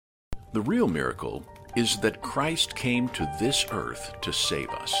The real miracle is that Christ came to this earth to save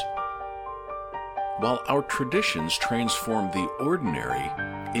us. While our traditions transform the ordinary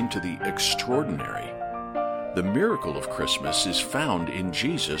into the extraordinary, the miracle of Christmas is found in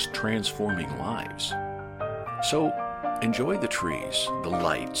Jesus transforming lives. So enjoy the trees, the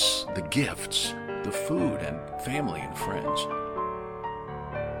lights, the gifts, the food, and family and friends.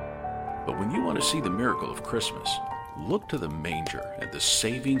 But when you want to see the miracle of Christmas, look to the manger and the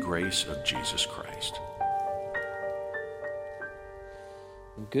saving grace of Jesus Christ.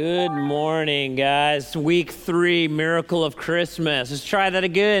 Good morning, guys. Week 3, Miracle of Christmas. Let's try that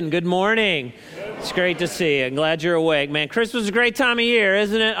again. Good morning. It's great to see you. I'm glad you're awake. Man, Christmas is a great time of year,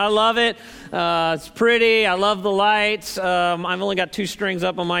 isn't it? I love it. It's pretty. I love the lights. I've only got 2 strings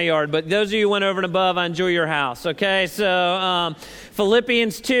up on my yard, but those of you who went over and above, I enjoy your house, okay? So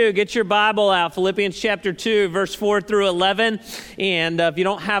Philippians 2, get your Bible out. Philippians chapter 2, verse 4 through 11. And if you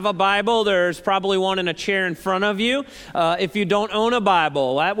don't have a Bible, there's probably one in a chair in front of you. If you don't own a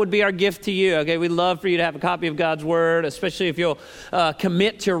Bible, that would be our gift to you, okay? We'd love for you to have a copy of God's Word, especially if you'll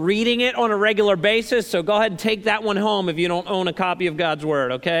commit to reading it on a regular basis. So go ahead and take that one home if you don't own a copy of God's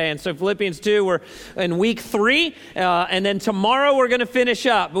Word, okay? And so Philippians 2, we're in week 3, and then tomorrow we're going to finish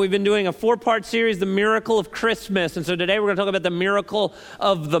up. We've been doing a 4-part series, The Miracle of Christmas, and so today we're going to talk about the miracle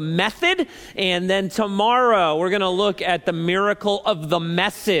of the method, and then tomorrow we're going to look at the miracle of the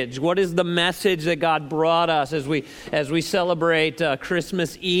message. What is the message that God brought us as we celebrate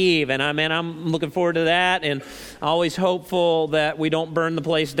Christmas Eve? And I'm looking forward to that, and always hopeful that we don't burn the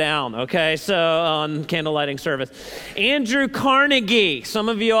place down, okay? So on candlelighting service. Andrew Carnegie, some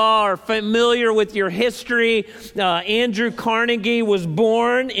of you all are familiar with your history. Andrew Carnegie was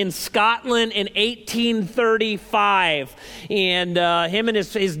born in Scotland in 1835, and him and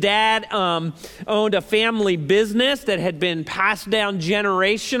his dad owned a family business that had been passed down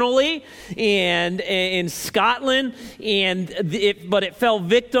generationally and in Scotland, but it fell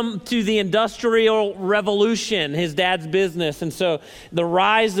victim to the Industrial Revolution, his dad's business. And so the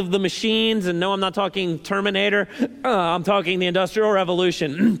rise of the machines, and no, I'm not talking Terminator, I'm talking the Industrial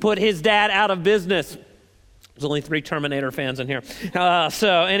Revolution, put his dad out of business. There's only 3 Terminator fans in here.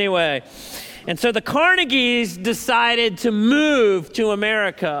 So anyway, and so the Carnegies decided to move to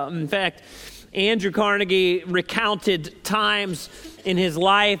America. In fact, Andrew Carnegie recounted times in his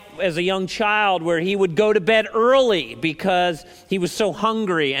life as a young child where he would go to bed early because he was so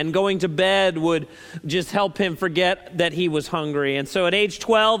hungry, and going to bed would just help him forget that he was hungry. And so at age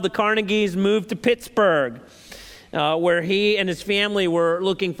 12, the Carnegies moved to Pittsburgh, where he and his family were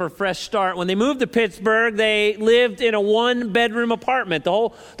looking for a fresh start. When they moved to Pittsburgh, they lived in a 1-bedroom apartment. The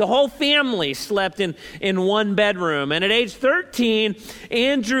whole family slept in one bedroom. And at age 13,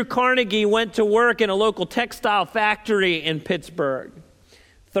 Andrew Carnegie went to work in a local textile factory in Pittsburgh.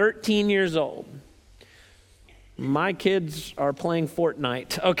 13 years old. My kids are playing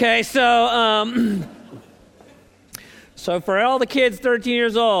Fortnite. Okay, So for all the kids 13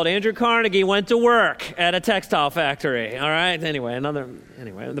 years old, Andrew Carnegie went to work at a textile factory. All right, anyway,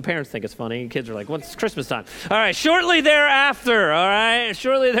 the parents think it's funny. Kids are like, what's Christmas time? All right, shortly thereafter,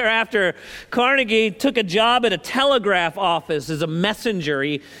 Carnegie took a job at a telegraph office as a messenger.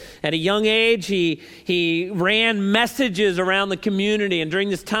 At a young age, he ran messages around the community, and during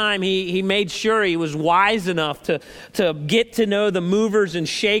this time, he made sure he was wise enough to get to know the movers and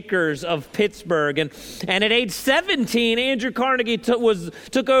shakers of Pittsburgh. And at age 17, Andrew Carnegie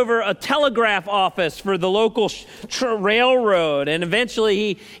took over a telegraph office for the local railroad, and eventually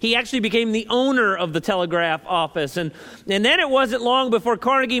he actually became the owner of the telegraph office. And then it wasn't long before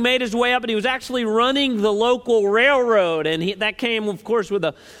Carnegie made his way up, and he was actually running the local railroad, and that came, of course, with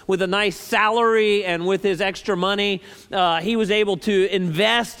a nice salary, and with his extra money, he was able to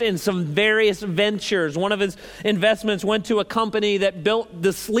invest in some various ventures. One of his investments went to a company that built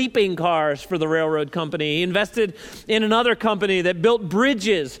the sleeping cars for the railroad company. He invested in another company that built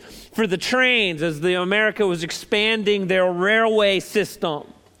bridges for the trains as America was expanding their railway system.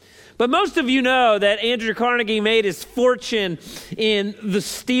 But most of you know that Andrew Carnegie made his fortune in the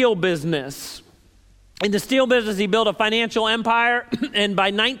steel business. In the steel business, he built a financial empire, and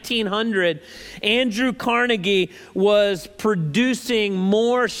by 1900, Andrew Carnegie was producing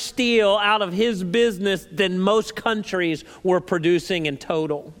more steel out of his business than most countries were producing in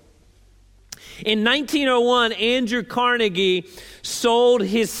total. In 1901, Andrew Carnegie sold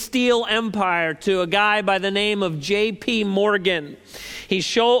his steel empire to a guy by the name of J.P. Morgan. He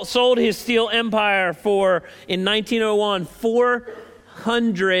sold his steel empire for, in 1901,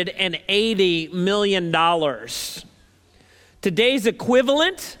 $480 million. Today's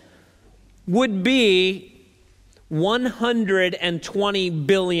equivalent would be $120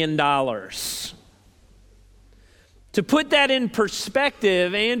 billion. To put that in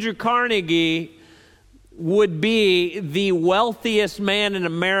perspective, Andrew Carnegie would be the wealthiest man in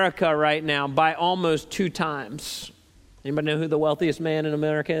America right now by almost 2 times. Anybody know who the wealthiest man in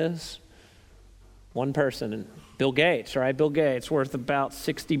America is? One person, Bill Gates, right? Bill Gates, worth about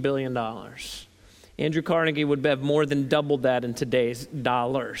 $60 billion. Andrew Carnegie would have more than doubled that in today's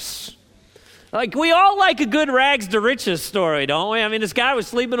dollars. Like, we all like a good rags to riches story, don't we? I mean, this guy was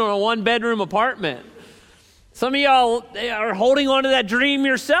sleeping on a 1-bedroom apartment. Some of y'all are holding on to that dream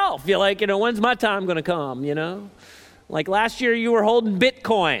yourself. You're like, when's my time going to come, Like last year you were holding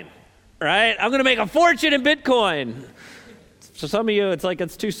Bitcoin, right? I'm going to make a fortune in Bitcoin. So some of you, it's like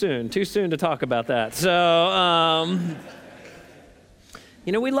it's too soon to talk about that. So,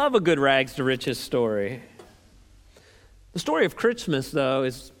 we love a good rags to riches story. The story of Christmas, though,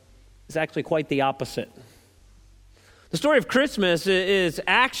 is actually quite the opposite. The story of Christmas is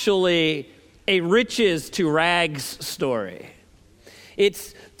actually a riches to rags story.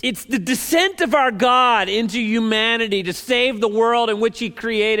 It's the descent of our God into humanity to save the world in which he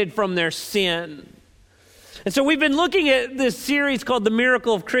created from their sin. And so we've been looking at this series called The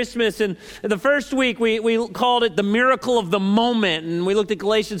Miracle of Christmas, and the first week we called it The Miracle of the Moment, and we looked at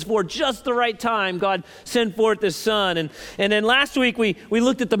Galatians 4, just the right time God sent forth his Son. And then last week we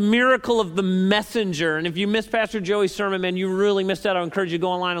looked at The Miracle of the Messenger, and if you missed Pastor Joey's sermon, man, you really missed out. I encourage you to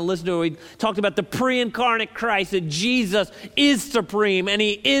go online and listen to it. We talked about the pre-incarnate Christ, that Jesus is supreme, and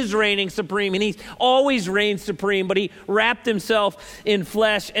he is reigning supreme, and he's always reigned supreme, but he wrapped himself in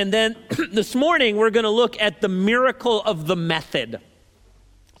flesh. And then this morning we're going to look at the miracle of the method.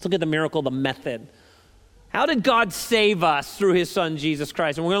 Let's look at the miracle of the method. How did God save us through his son, Jesus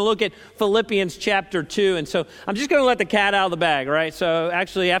Christ? And we're going to look at Philippians chapter 2. And so I'm just going to let the cat out of the bag, right? So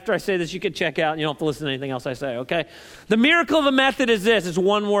actually, after I say this, you can check out and you don't have to listen to anything else I say, okay? The miracle of the method is this. It's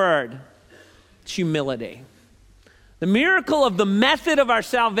one word. It's humility. The miracle of the method of our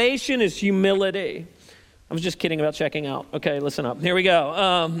salvation is humility. I was just kidding about checking out. Okay, listen up. Here we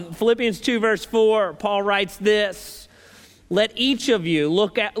go. Philippians 2, verse 4, Paul writes this: let each of you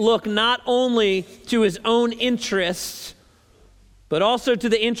look not only to his own interests, but also to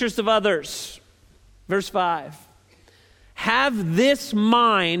the interests of others. Verse 5, have this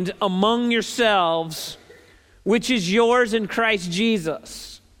mind among yourselves, which is yours in Christ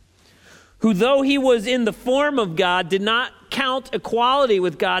Jesus, who though he was in the form of God, did not count equality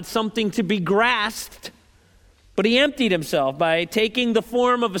with God something to be grasped, but he emptied himself by taking the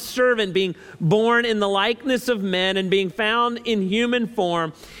form of a servant, being born in the likeness of men, and being found in human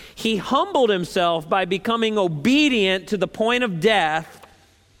form. He humbled himself by becoming obedient to the point of death,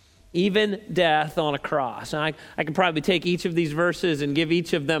 even death on a cross. And I could probably take each of these verses and give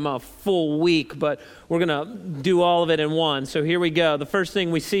each of them a full week, but we're going to do all of it in one. So here we go. The first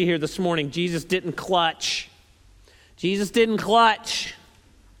thing we see here this morning, Jesus didn't clutch. Jesus didn't clutch.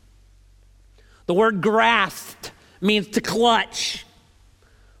 The word grasped means to clutch,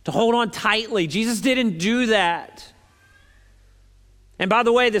 to hold on tightly. Jesus didn't do that. And by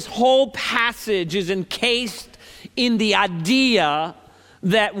the way, this whole passage is encased in the idea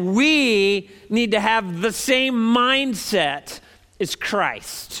that we need to have the same mindset as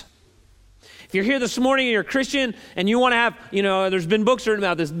Christ. If you're here this morning and you're a Christian and you want to have, there's been books written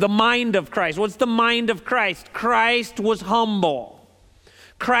about this, the mind of Christ. What's the mind of Christ? Christ was humble.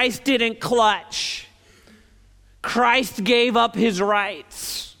 Christ didn't clutch. Christ gave up his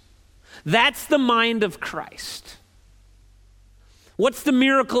rights. That's the mind of Christ. What's the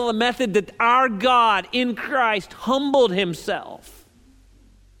miracle, the method that our God in Christ humbled himself?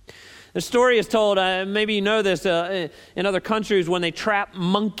 The story is told, maybe you know this, in other countries when they trap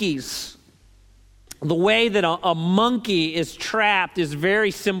monkeys. The way that a monkey is trapped is very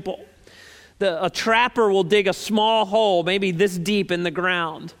simple. A trapper will dig a small hole, maybe this deep in the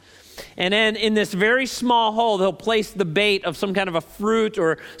ground. And then in this very small hole, they'll place the bait of some kind of a fruit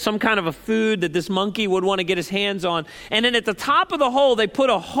or some kind of a food that this monkey would want to get his hands on. And then at the top of the hole, they put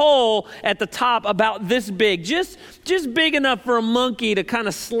a hole at the top about this big, just big enough for a monkey to kind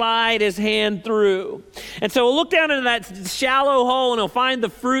of slide his hand through. And so he'll look down into that shallow hole and he'll find the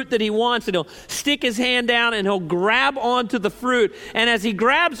fruit that he wants, and he'll stick his hand down and he'll grab onto the fruit. And as he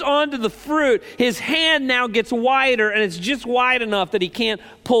grabs onto the fruit, his hand now gets wider, and it's just wide enough that he can't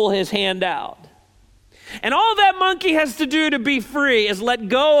pull his hand out. And all that monkey has to do to be free is let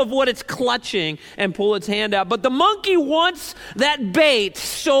go of what it's clutching and pull its hand out. But the monkey wants that bait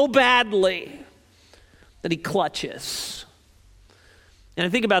so badly that he clutches. And I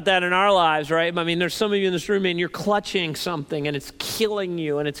think about that in our lives, right? I mean, there's some of you in this room and you're clutching something and it's killing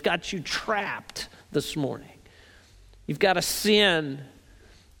you and it's got you trapped this morning. You've got a sin,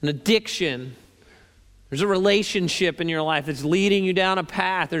 an addiction. There's a relationship in your life that's leading you down a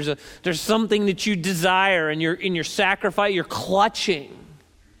path. There's something that you desire, and in your sacrifice, you're clutching.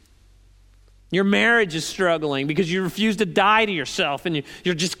 Your marriage is struggling because you refuse to die to yourself, and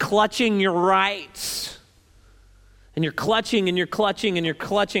you're just clutching your rights. And you're clutching, and you're clutching, and you're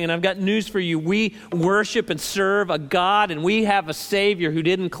clutching. And I've got news for you. We worship and serve a God, and we have a Savior who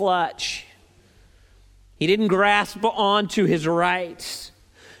didn't clutch. He didn't grasp onto his rights.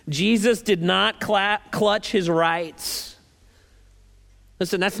 Jesus did not clutch his rights.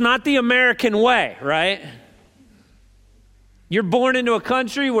 Listen, that's not the American way, right? You're born into a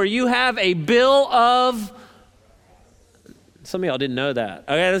country where you have a bill of... Some of y'all didn't know that.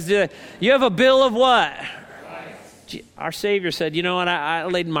 Okay, let's do it. You have a bill of what? Our Savior said, you know what, I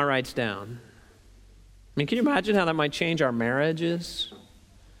laid my rights down. I mean, can you imagine how that might change our marriages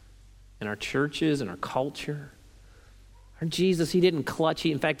and our churches and our culture? Our Jesus, he didn't clutch.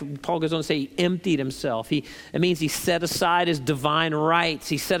 In fact, Paul goes on to say he emptied himself. It means he set aside his divine rights.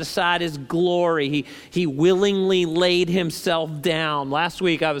 He set aside his glory. He willingly laid himself down. Last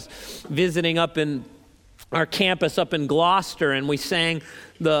week I was visiting up in our campus up in Gloucester, and we sang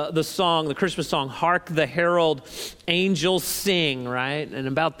the song, the Christmas song, "Hark the Herald Angels Sing," right? And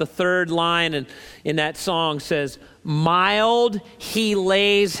about the third line in that song says, "Mild he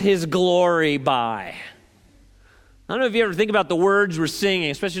lays his glory by." I don't know if you ever think about the words we're singing,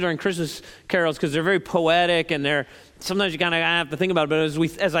 especially during Christmas carols, because they're very poetic, and sometimes you kind of have to think about it.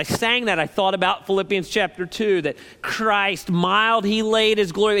 But as I sang that, I thought about Philippians chapter 2, that Christ, mild, he laid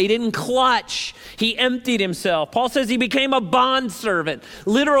his glory. He didn't clutch. He emptied himself. Paul says he became a bondservant.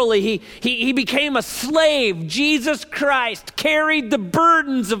 Literally, he became a slave. Jesus Christ carried the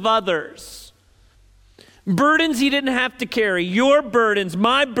burdens of others. Burdens he didn't have to carry. Your burdens,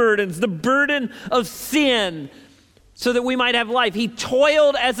 my burdens, the burden of sin, so that we might have life. He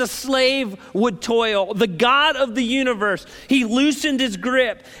toiled as a slave would toil. The God of the universe, he loosened his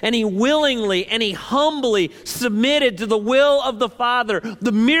grip, and he willingly and he humbly submitted to the will of the Father.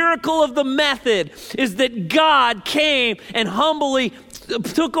 The miracle of the method is that God came and humbly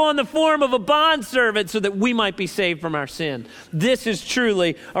took on the form of a bondservant so that we might be saved from our sin. This is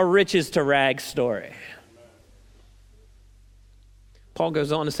truly a riches to rags story. Paul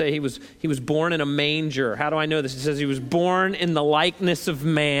goes on to say he was born in a manger. How do I know this? He says he was born in the likeness of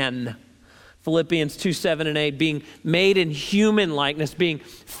man. Philippians 2:7-8, being made in human likeness, being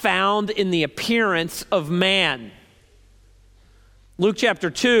found in the appearance of man. Luke chapter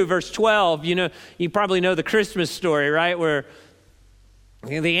 2, verse 12, you probably know the Christmas story, right? Where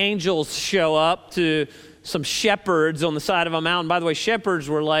the angels show up to some shepherds on the side of a mountain. By the way, shepherds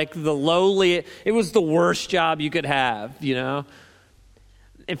were like the lowly, it was the worst job you could have,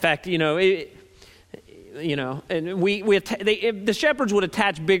 In fact, and the shepherds would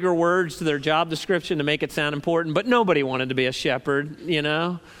attach bigger words to their job description to make it sound important, but nobody wanted to be a shepherd,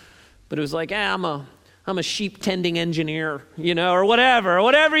 But it was like, I'm a sheep tending engineer, or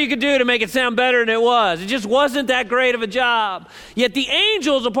whatever you could do to make it sound better than it was. It just wasn't that great of a job. Yet the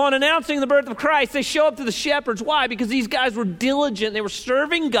angels, upon announcing the birth of Christ, they show up to the shepherds. Why? Because these guys were diligent. They were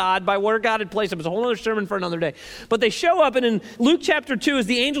serving God by where God had placed them. It's a whole other sermon for another day. But they show up, and in Luke chapter 2, as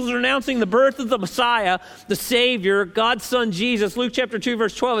the angels are announcing the birth of the Messiah, the Savior, God's Son Jesus, Luke chapter 2,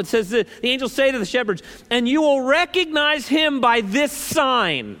 verse 12, it says that the angels say to the shepherds, "And you will recognize him by this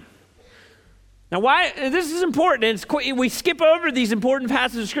sign." Now, why? This is important. We skip over these important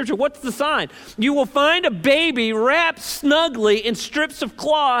passages of Scripture. What's the sign? You will find a baby wrapped snugly in strips of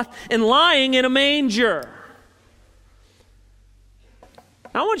cloth and lying in a manger.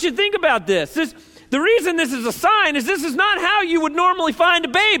 I want you to think about this. The reason this is a sign is this is not how you would normally find a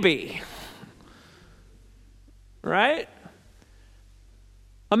baby. Right?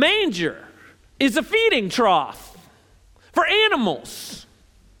 A manger is a feeding trough for animals.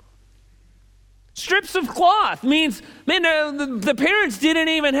 Strips of cloth means, the parents didn't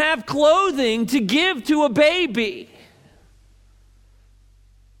even have clothing to give to a baby.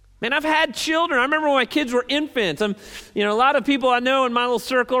 Man, I've had children. I remember when my kids were infants. A lot of people I know in my little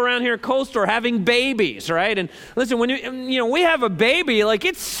circle around here at Coastal are having babies, right? And listen, when we have a baby,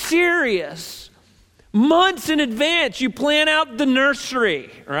 it's serious. Months in advance, you plan out the nursery,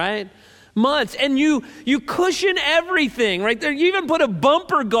 right? Months, and you cushion everything, right there. You even put a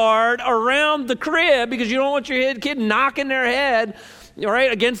bumper guard around the crib because you don't want your kid knocking their head, right,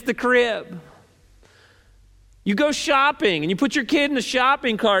 against the crib. You go shopping, and you put your kid in the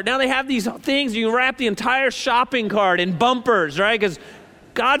shopping cart. Now they have these things, you can wrap the entire shopping cart in bumpers, right, because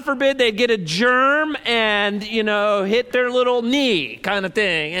God forbid they'd get a germ and, hit their little knee kind of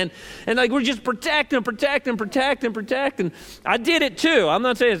thing. And like, we're just protect. And I did it too. I'm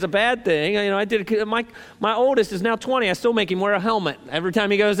not saying it's a bad thing. I did it. My oldest is now 20. I still make him wear a helmet every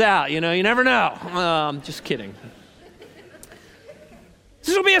time he goes out. You never know. Just kidding.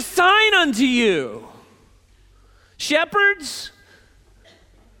 This will be a sign unto you, shepherds,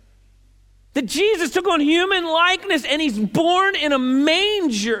 that Jesus took on human likeness and he's born in a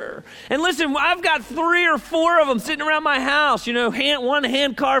manger. And listen, I've got 3 or 4 of them sitting around my house. One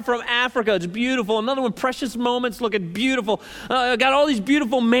hand carved from Africa. It's beautiful. Another one, precious moments, looking beautiful. I got all these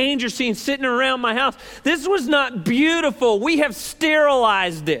beautiful manger scenes sitting around my house. This was not beautiful. We have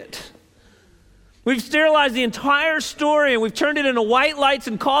sterilized it. We've sterilized the entire story and we've turned it into white lights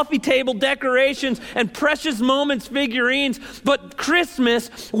and coffee table decorations and precious moments figurines. But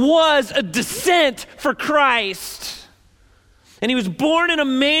Christmas was a descent for Christ. And he was born in a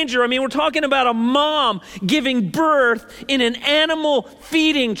manger. We're talking about a mom giving birth in an animal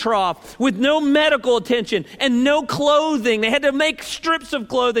feeding trough with no medical attention and no clothing. They had to make strips of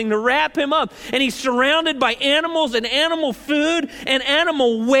clothing to wrap him up. And he's surrounded by animals and animal food and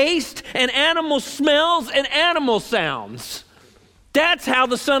animal waste and animal smells and animal sounds. That's how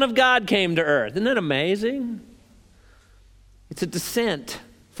the Son of God came to earth. Isn't that amazing? It's a descent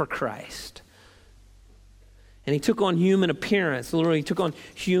for Christ. And he took on human appearance. Literally, he took on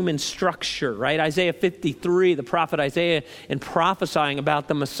human structure, right? Isaiah 53, the prophet Isaiah, in prophesying about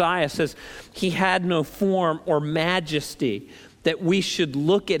the Messiah, says he had no form or majesty that we should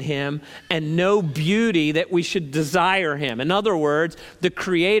look at him, and no beauty that we should desire him. In other words, the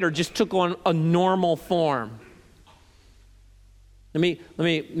Creator just took on a normal form. Let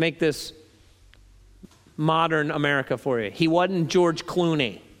me make this modern America for you. He wasn't George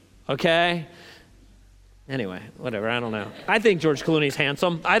Clooney, okay? Anyway, whatever, I don't know. I think George Clooney's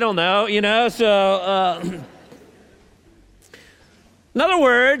handsome. I don't know, so... In other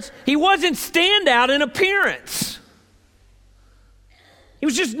words, he wasn't standout in appearance. He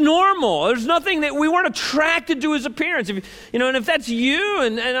was just normal. There's nothing that we weren't attracted to his appearance. And if that's you,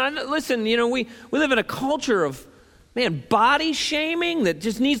 listen, we live in a culture of, body shaming that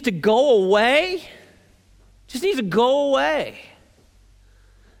just needs to go away. Just needs to go away.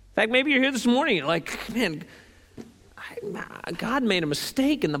 In fact, maybe you're here this morning, you're like, God made a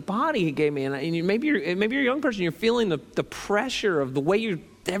mistake in the body he gave me. And maybe you're a young person, you're feeling the pressure of the way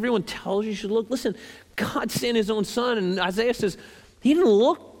everyone tells you should look. Listen, God sent his own son, and Isaiah says he didn't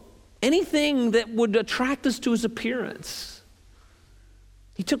look anything that would attract us to his appearance.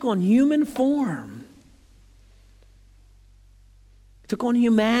 He took on human form. He took on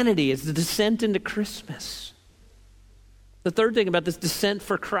humanity as the descent into Christmas. The third thing about this descent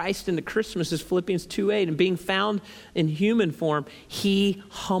for Christ into Christmas is Philippians 2:8. And being found in human form, he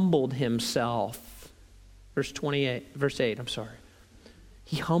humbled himself. Verse 8.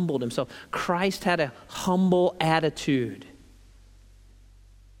 He humbled himself. Christ had a humble attitude.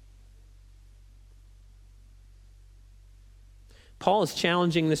 Paul is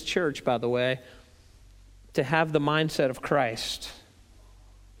challenging this church, by the way, to have the mindset of Christ.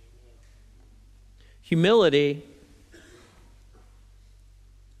 Humility.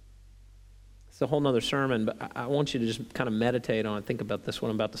 It's a whole nother sermon, but I want you to just kind of meditate on it. Think about this, what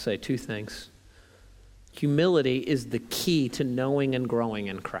I'm about to say. 2 things. Humility is the key to knowing and growing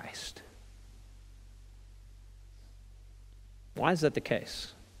in Christ. Why is that the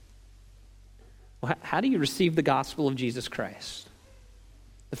case? Well, how do you receive the gospel of Jesus Christ?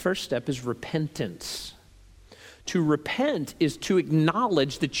 The first step is repentance. To repent is to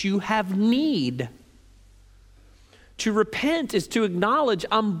acknowledge that you have need. To repent is to acknowledge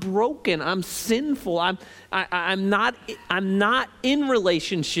I'm broken, I'm sinful, I'm not in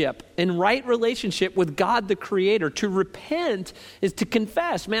right relationship with God the Creator. To repent is to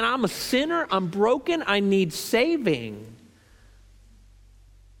confess, I'm a sinner, I'm broken, I need saving.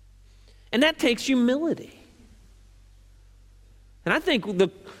 And that takes humility. And I think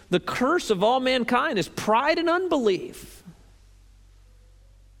the curse of all mankind is pride and unbelief.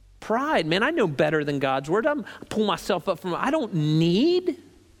 Pride, I know better than God's word. I pull myself up from, I don't need.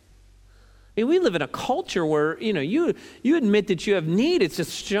 We live in a culture where, you admit that you have need. It's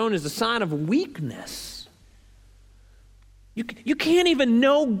just shown as a sign of weakness. You can't even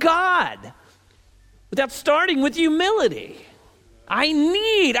know God without starting with humility. I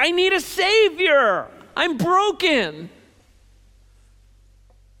need a Savior. I'm broken.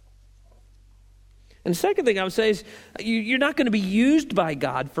 And the second thing I would say is you're not going to be used by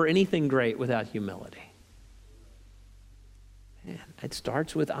God for anything great without humility. It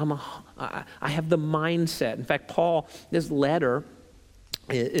starts with I have the mindset. In fact, Paul, this letter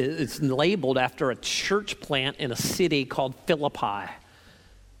It's labeled after a church plant in a city called Philippi.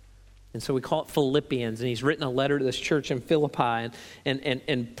 And so we call it Philippians, and he's written a letter to this church in Philippi.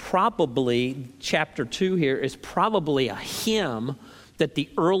 And probably chapter 2 here is probably a hymn that the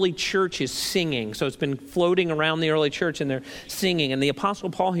early church is singing. So it's been floating around the early church, and they're singing. And the Apostle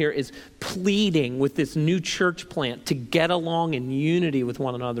Paul here is pleading with this new church plant to get along in unity with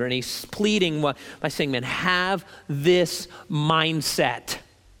one another. And he's pleading by saying, man, have this mindset.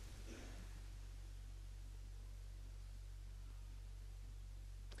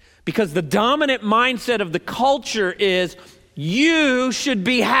 Because the dominant mindset of the culture is, you should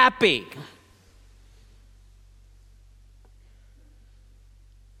be happy.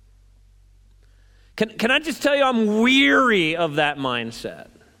 Can I just tell you, I'm weary of that mindset.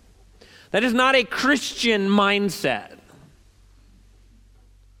 That is not a Christian mindset.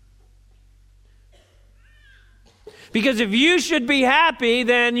 Because if you should be happy,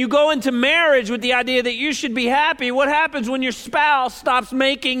 then you go into marriage with the idea that you should be happy. What happens when your spouse stops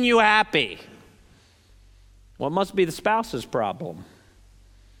making you happy? Well, it must be the spouse's problem.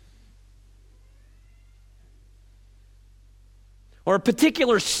 Or a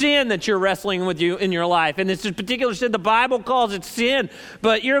particular sin that you're wrestling with you in your life. And it's a particular sin, the Bible calls it sin.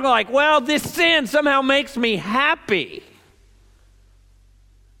 But you're like, well, this sin somehow makes me happy.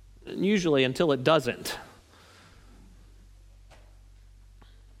 Usually until it doesn't.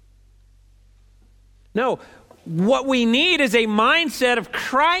 No, what we need is a mindset of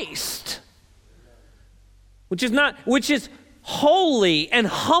Christ, which is holy and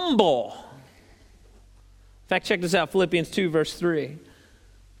humble. In fact, check this out, Philippians 2, verse 3.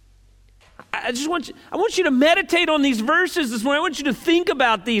 I want you to meditate on these verses this morning. I want you to think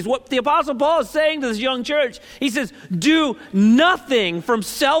about these. What the Apostle Paul is saying to this young church. He says, do nothing from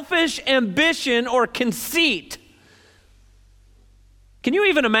selfish ambition or conceit. Can you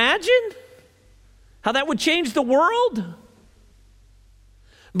even imagine how that would change the world?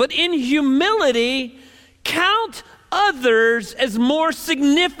 But in humility, count others as more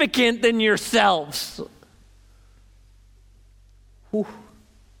significant than yourselves. Whew.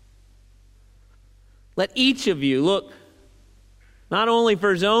 Let each of you look not only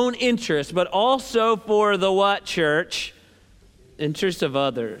for his own interest, but also for the what, church? Interest of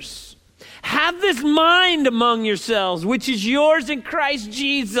others. Have this mind among yourselves, which is yours in Christ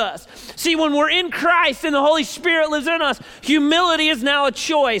Jesus. See, when we're in Christ and the Holy Spirit lives in us, humility is now a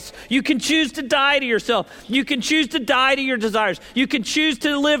choice. You can choose to die to yourself. You can choose to die to your desires. You can choose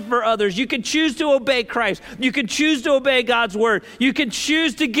to live for others. You can choose to obey Christ. You can choose to obey God's word. You can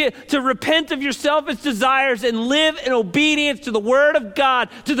choose to repent of your selfish desires and live in obedience to the word of God,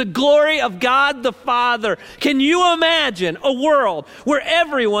 to the glory of God the Father. Can you imagine a world where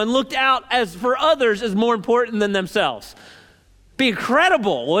everyone looked out as for others is more important than themselves? Be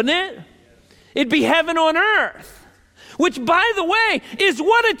incredible, wouldn't it? It'd be heaven on earth, which, by the way, is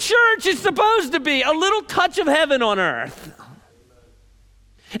what a church is supposed to be, a little touch of heaven on earth.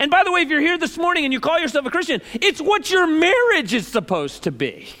 And by the way, if you're here this morning and you call yourself a Christian, it's what your marriage is supposed to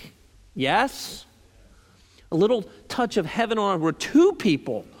be. Yes? A little touch of heaven on earth where two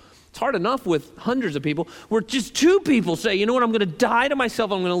people, it's hard enough with hundreds of people, where just two people say, you know what, I'm going to die to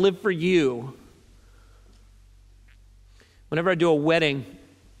myself, I'm going to live for you. Whenever I do a wedding,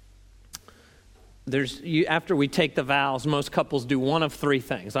 after we take the vows, most couples do one of three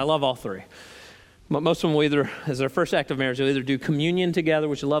things. I love all three. But most of them will either, as their first act of marriage, they'll either do communion together,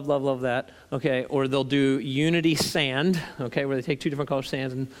 which I love that, okay, or they'll do unity sand, okay, where they take two different color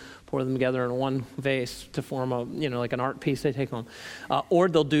sands and pour them together in one vase to form a, like an art piece they take home. Or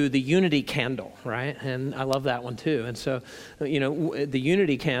they'll do the unity candle, right? And I love that one too. And so, the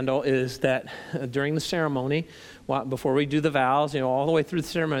unity candle is that during the ceremony, before we do the vows, all the way through the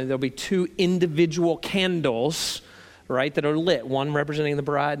ceremony, there'll be two individual candles, right, that are lit, one representing the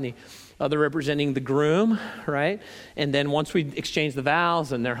bride and the other representing the groom, right? And then once we exchange the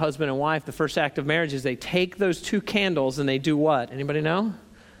vows and they're husband and wife, the first act of marriage is they take those two candles and they do what? Anybody know?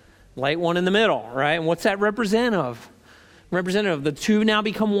 Light one in the middle, right? And what's that representative? The two now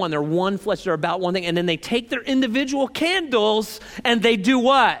become one. They're one flesh. They're about one thing. And then they take their individual candles and they do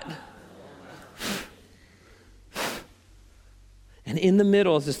what? And in the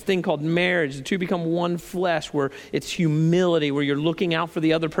middle is this thing called marriage. The two become one flesh, where it's humility, where you're looking out for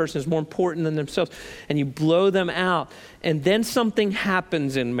the other person is more important than themselves. And you blow them out. And then something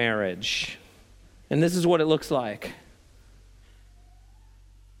happens in marriage. And this is what it looks like.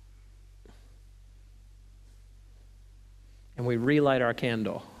 And we relight our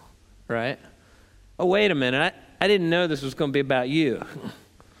candle, right? Oh, wait a minute. I didn't know this was going to be about you.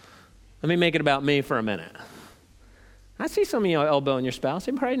 Let me make it about me for a minute. I see some of you elbowing your spouse.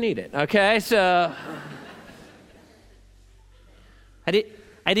 They probably need it, okay? So I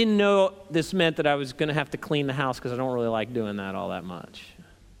didn't know this meant that I was going to have to clean the house because I don't really like doing that all that much.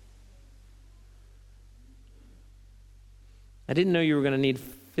 I didn't know you were going to need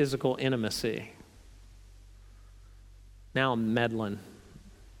physical intimacy. Now I'm meddling.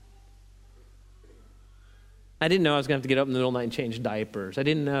 I didn't know I was going to have to get up in the middle of the night and change diapers. I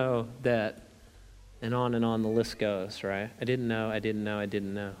didn't know that, and on the list goes, right? I didn't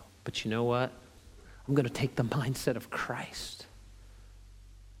know. But you know what? I'm going to take the mindset of Christ,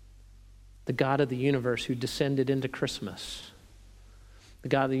 the God of the universe who descended into Christmas. The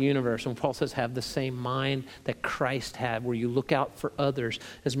God of the universe, and Paul says, have the same mind that Christ had, where you look out for others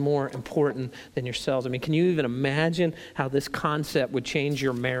as more important than yourselves. I mean, can you even imagine how this concept would change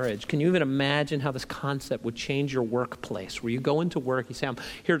your marriage? Can you even imagine how this concept would change your workplace, where you go into work, you say, I'm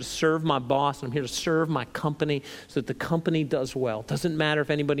here to serve my boss, and I'm here to serve my company so that the company does well. Doesn't matter if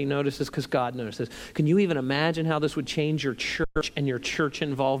anybody notices, because God notices. Can you even imagine how this would change your church and your church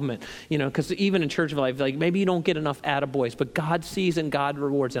involvement? You know, because even in church life, like maybe you don't get enough attaboys, but God sees and God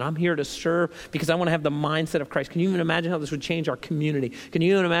rewards, and I'm here to serve because I want to have the mindset of Christ. Can you even imagine how this would change our community? Can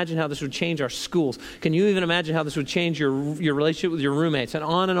you even imagine how this would change our schools? Can you even imagine how this would change your relationship with your roommates? And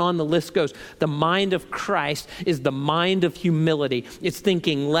on the list goes. The mind of Christ is the mind of humility. It's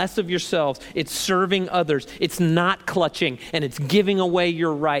thinking less of yourselves. It's serving others. It's not clutching, and it's giving away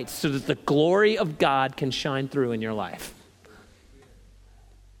your rights so that the glory of God can shine through in your life.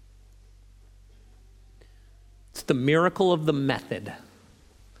 It's the miracle of the method.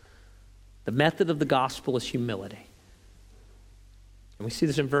 The method of the gospel is humility. And we see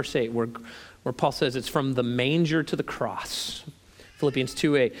this in verse 8 where Paul says it's from the manger to the cross. Philippians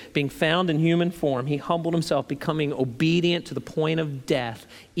 2:8, being found in human form, he humbled himself, becoming obedient to the point of death,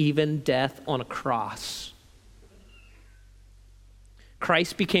 even death on a cross.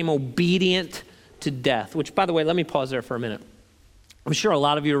 Christ became obedient to death, which, by the way, let me pause there for a minute. I'm sure a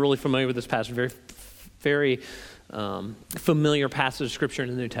lot of you are really familiar with this passage, very familiar passage of Scripture in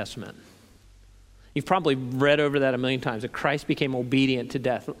the New Testament. You've probably read over that a million times, that Christ became obedient to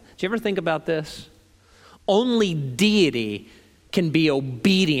death. Did you ever think about this? Only deity can be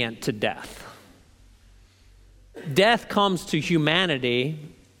obedient to death. Death comes to humanity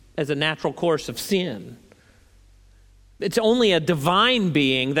as a natural course of sin. It's only a divine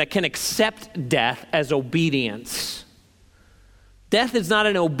being that can accept death as obedience. Death is not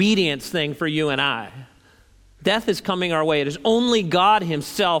an obedience thing for you and I. Death is coming our way. It is only God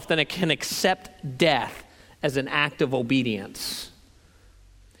himself that can accept death as an act of obedience.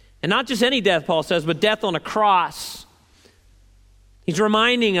 And not just any death, Paul says, but death on a cross. He's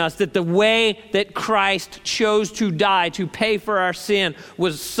reminding us that the way that Christ chose to die, to pay for our sin,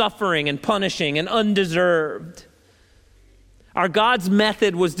 was suffering and punishing and undeserved. Our God's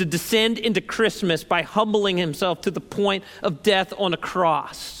method was to descend into Christmas by humbling himself to the point of death on a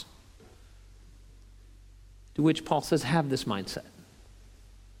cross. To which Paul says, have this mindset.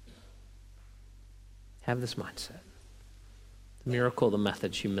 Have this mindset. The miracle of the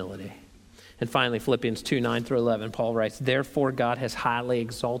method, humility. And finally, Philippians 2:9-11, Paul writes, therefore God has highly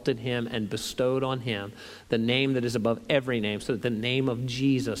exalted him and bestowed on him the name that is above every name, so that the name of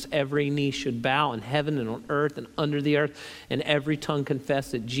Jesus, every knee should bow in heaven and on earth and under the earth, and every tongue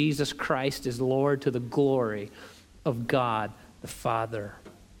confess that Jesus Christ is Lord, to the glory of God the Father.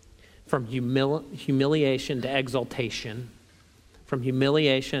 From humiliation to exaltation. From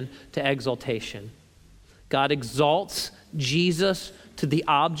humiliation to exaltation. God exalts Jesus to the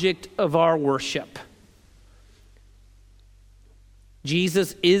object of our worship.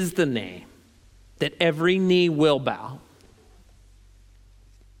 Jesus is the name that every knee will bow.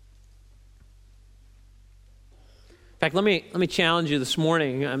 In fact, let me challenge you this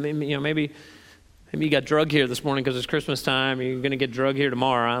morning. I mean, maybe you got drug here this morning because it's Christmas time. You're going to get drug here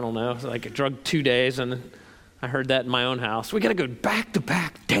tomorrow. I don't know. It's like a drug 2 days, and I heard that in my own house. We got to go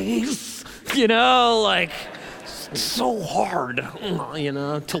back-to-back days. Like it's so hard,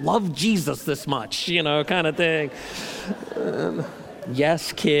 to love Jesus this much, kind of thing.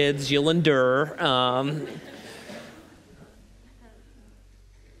 Yes, kids, you'll endure.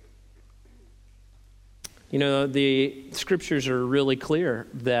 The scriptures are really clear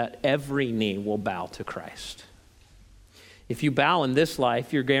that every knee will bow to Christ. If you bow in this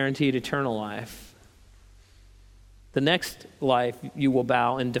life, you're guaranteed eternal life. The next life, you will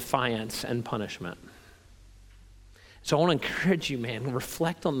bow in defiance and punishment. So I want to encourage you, man,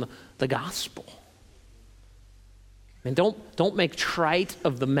 reflect on the gospel. And don't make trite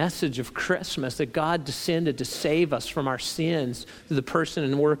of the message of Christmas that God descended to save us from our sins through the person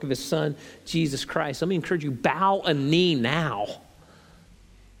and work of his Son, Jesus Christ. Let me encourage you, bow a knee now.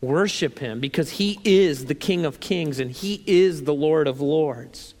 Worship him because he is the King of Kings and he is the Lord of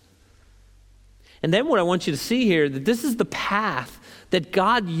Lords. And then what I want you to see here, that this is the path that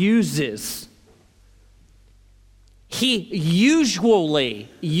God uses. He usually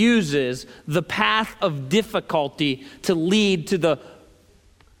uses the path of difficulty to lead to the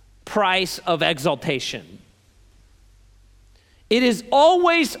price of exaltation. It is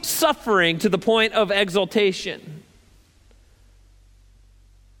always suffering to the point of exaltation.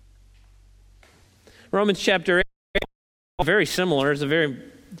 Romans chapter 8, very similar.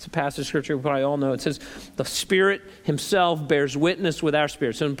 It's a passage of scripture we probably all know. It says, the Spirit himself bears witness with our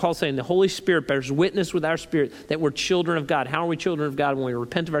spirit. So Paul's saying the Holy Spirit bears witness with our spirit that we're children of God. How are we children of God? When we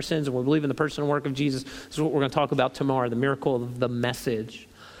repent of our sins and we believe in the person and work of Jesus. This is what we're going to talk about tomorrow, the miracle of the message.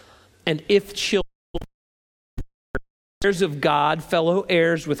 And if children, heirs of God, fellow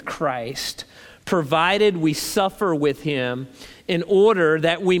heirs with Christ, provided we suffer with him in order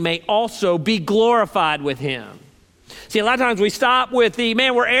that we may also be glorified with him. See, a lot of times we stop with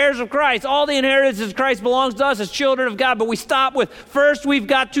we're heirs of Christ. All the inheritance of Christ belongs to us as children of God. But we stop with, first we've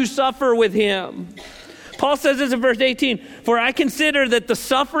got to suffer with him. Paul says this in verse 18, for I consider that the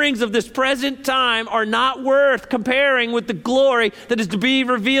sufferings of this present time are not worth comparing with the glory that is to be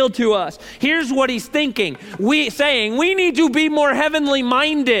revealed to us. Here's what he's thinking. We need to be more heavenly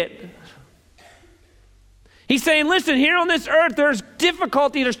minded. He's saying, listen, here on this earth, there's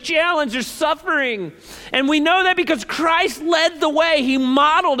difficulty, there's challenge, there's suffering. And we know that because Christ led the way. He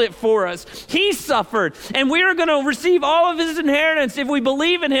modeled it for us. He suffered. And we are going to receive all of his inheritance if we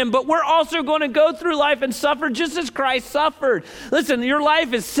believe in him. But we're also going to go through life and suffer just as Christ suffered. Listen, your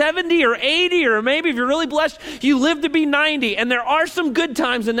life is 70 or 80, or maybe if you're really blessed, you live to be 90. And there are some good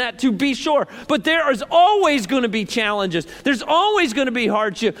times in that, to be sure. But there is always going to be challenges. There's always going to be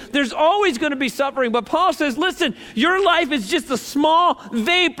hardship. There's always going to be suffering. But Paul says, listen, your life is just a small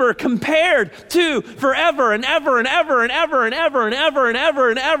vapor compared to forever and ever and ever and ever and ever and ever and ever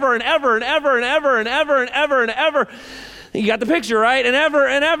and ever and ever and ever and ever and ever and ever and ever. You got the picture, right? And ever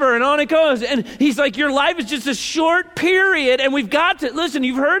and ever, and on it goes. And he's like, your life is just a short period, and we've got to, listen,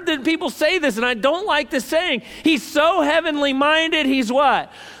 you've heard that people say this, and I don't like this saying. He's so heavenly minded, he's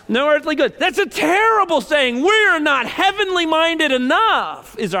what? No earthly good. That's a terrible saying. We're not heavenly minded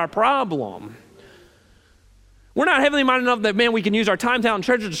enough is our problem. We're not heavenly minded enough that, we can use our time, talent, and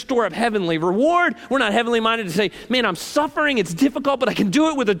treasure to store up heavenly reward. We're not heavenly minded to say, I'm suffering, it's difficult, but I can do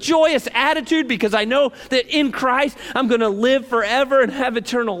it with a joyous attitude because I know that in Christ I'm going to live forever and have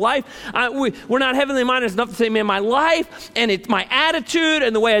eternal life. We're not heavenly minded enough to say, my life and my attitude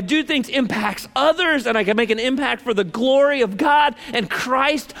and the way I do things impacts others, and I can make an impact for the glory of God. And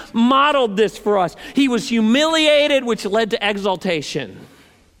Christ modeled this for us. He was humiliated, which led to exaltation.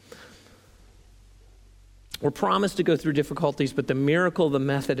 We're promised to go through difficulties, but the miracle of the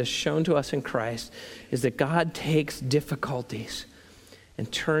method as shown to us in Christ is that God takes difficulties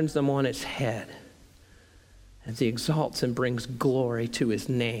and turns them on its head as he exalts and brings glory to his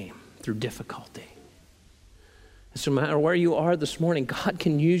name through difficulty. And so no matter where you are this morning, God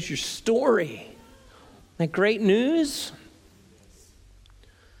can use your story. Isn't that great news?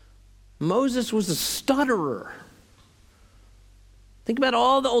 Moses was a stutterer. Think about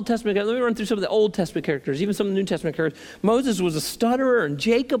all the Old Testament characters. Let me run through some of the Old Testament characters, even some of the New Testament characters. Moses was a stutterer, and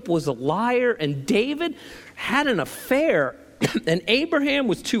Jacob was a liar, and David had an affair. And Abraham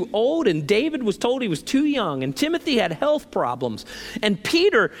was too old, and David was told he was too young, and Timothy had health problems. And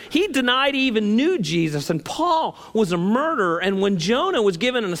Peter, he denied he even knew Jesus, and Paul was a murderer, and when Jonah was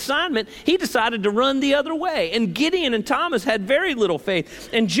given an assignment, he decided to run the other way. And Gideon and Thomas had very little faith,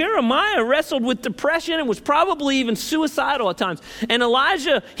 and Jeremiah wrestled with depression and was probably even suicidal at times. And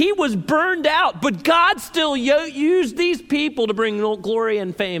Elijah, he was burned out, but God still used these people to bring glory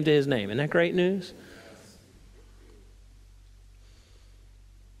and fame to his name. Isn't that great news?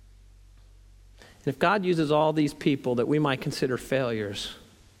 And if God uses all these people that we might consider failures,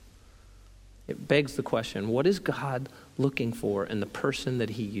 it begs the question, what is God looking for in the person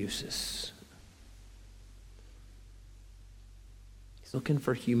that he uses? He's looking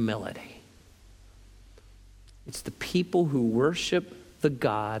for humility. It's the people who worship the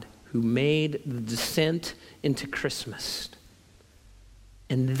God who made the descent into Christmas.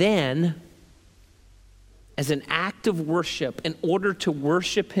 And then, as an act of worship, in order to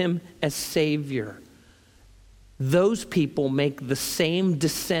worship him as Savior, those people make the same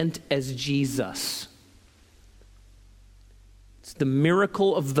descent as Jesus. It's the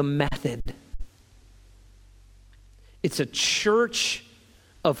miracle of the method. It's a church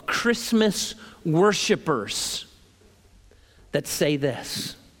of Christmas worshipers that say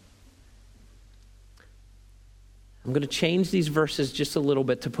this. I'm going to change these verses just a little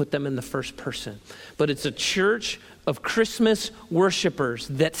bit to put them in the first person. But it's a church of Christmas worshipers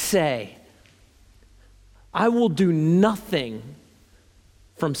that say, I will do nothing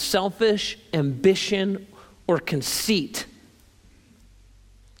from selfish ambition or conceit,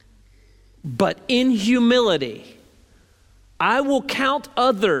 but in humility, I will count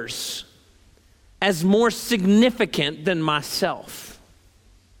others as more significant than myself.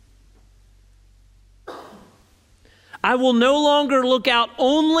 I will no longer look out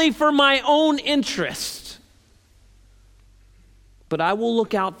only for my own interests, but I will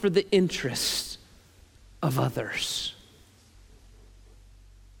look out for the interests of others.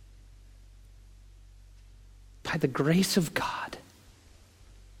 By the grace of God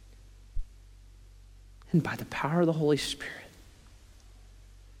and by the power of the Holy Spirit,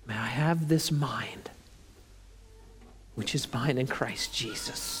 may I have this mind, which is mine in Christ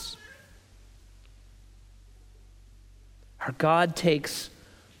Jesus. Our God takes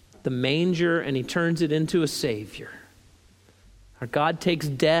the manger and he turns it into a Savior. Our God takes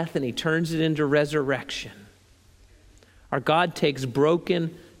death and he turns it into resurrection. Our God takes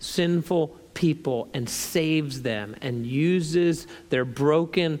broken, sinful people and saves them and uses their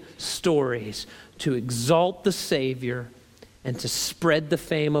broken stories to exalt the Savior and to spread the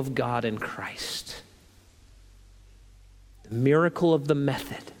fame of God in Christ. The miracle of the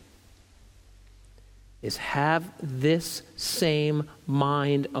method is have this same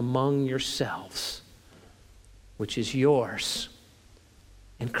mind among yourselves, which is yours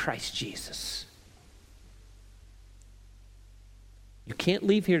in Christ Jesus. You can't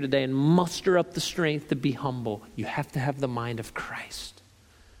leave here today and muster up the strength to be humble. You have to have the mind of Christ.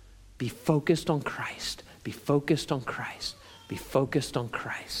 Be focused on Christ. Be focused on Christ. Be focused on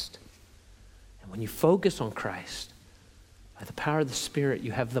Christ. And when you focus on Christ, by the power of the Spirit,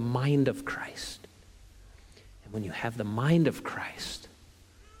 you have the mind of Christ. And when you have the mind of Christ,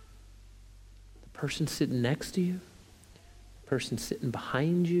 the person sitting next to you, the person sitting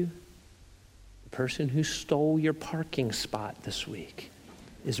behind you, the person who stole your parking spot this week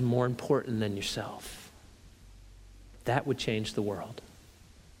is more important than yourself. That would change the world.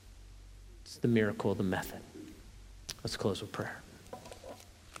 It's the miracle of the method. Let's close with prayer.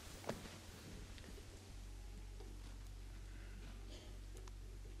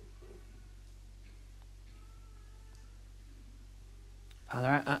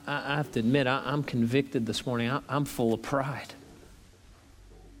 Father, I have to admit, I'm convicted this morning. I'm full of pride.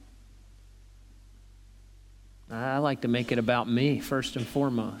 I like to make it about me first and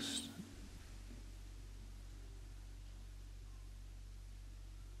foremost.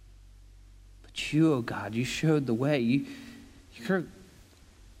 But you, oh God, you showed the way. You're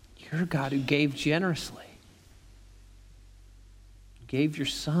a God who gave generously. You gave your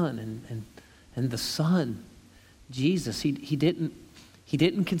Son, and the Son, Jesus, he didn't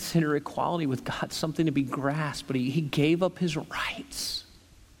consider equality with God something to be grasped, but he gave up his rights.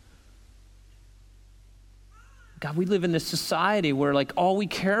 God, we live in this society where all we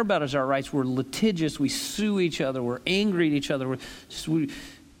care about is our rights. We're litigious. We sue each other. We're angry at each other.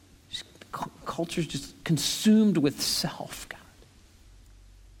 Culture's just consumed with self, God.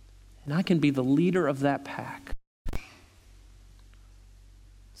 And I can be the leader of that pack.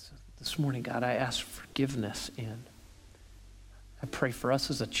 So this morning, God, I ask forgiveness and I pray for us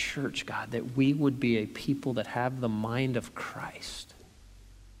as a church, God, that we would be a people that have the mind of Christ.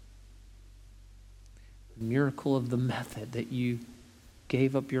 The miracle of the method that you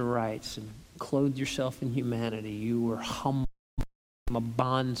gave up your rights and clothed yourself in humanity. You were humble, a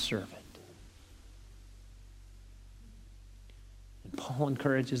bondservant. And Paul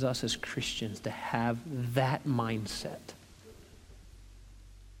encourages us as Christians to have that mindset.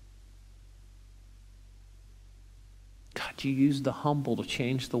 God, you use the humble to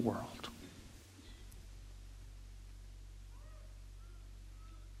change the world.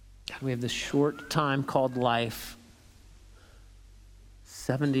 God, we have this short time called life,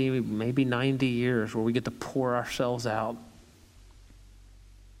 70, maybe 90 years, where we get to pour ourselves out.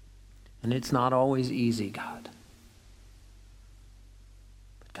 And it's not always easy, God.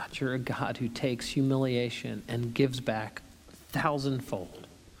 But God, you're a God who takes humiliation and gives back 1,000-fold.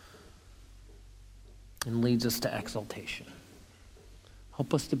 And leads us to exaltation.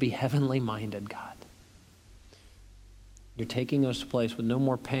 Help us to be heavenly minded, God. You're taking us to a place with no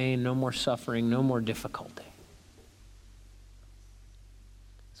more pain, no more suffering, no more difficulty.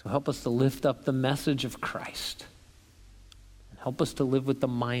 So help us to lift up the message of Christ. And help us to live with the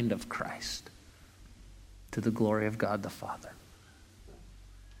mind of Christ. to the glory of God the Father.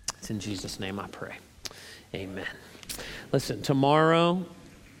 It's in Jesus' name I pray. Amen. Listen, tomorrow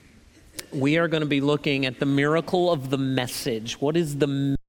we are going to be looking at the miracle of the message. What is the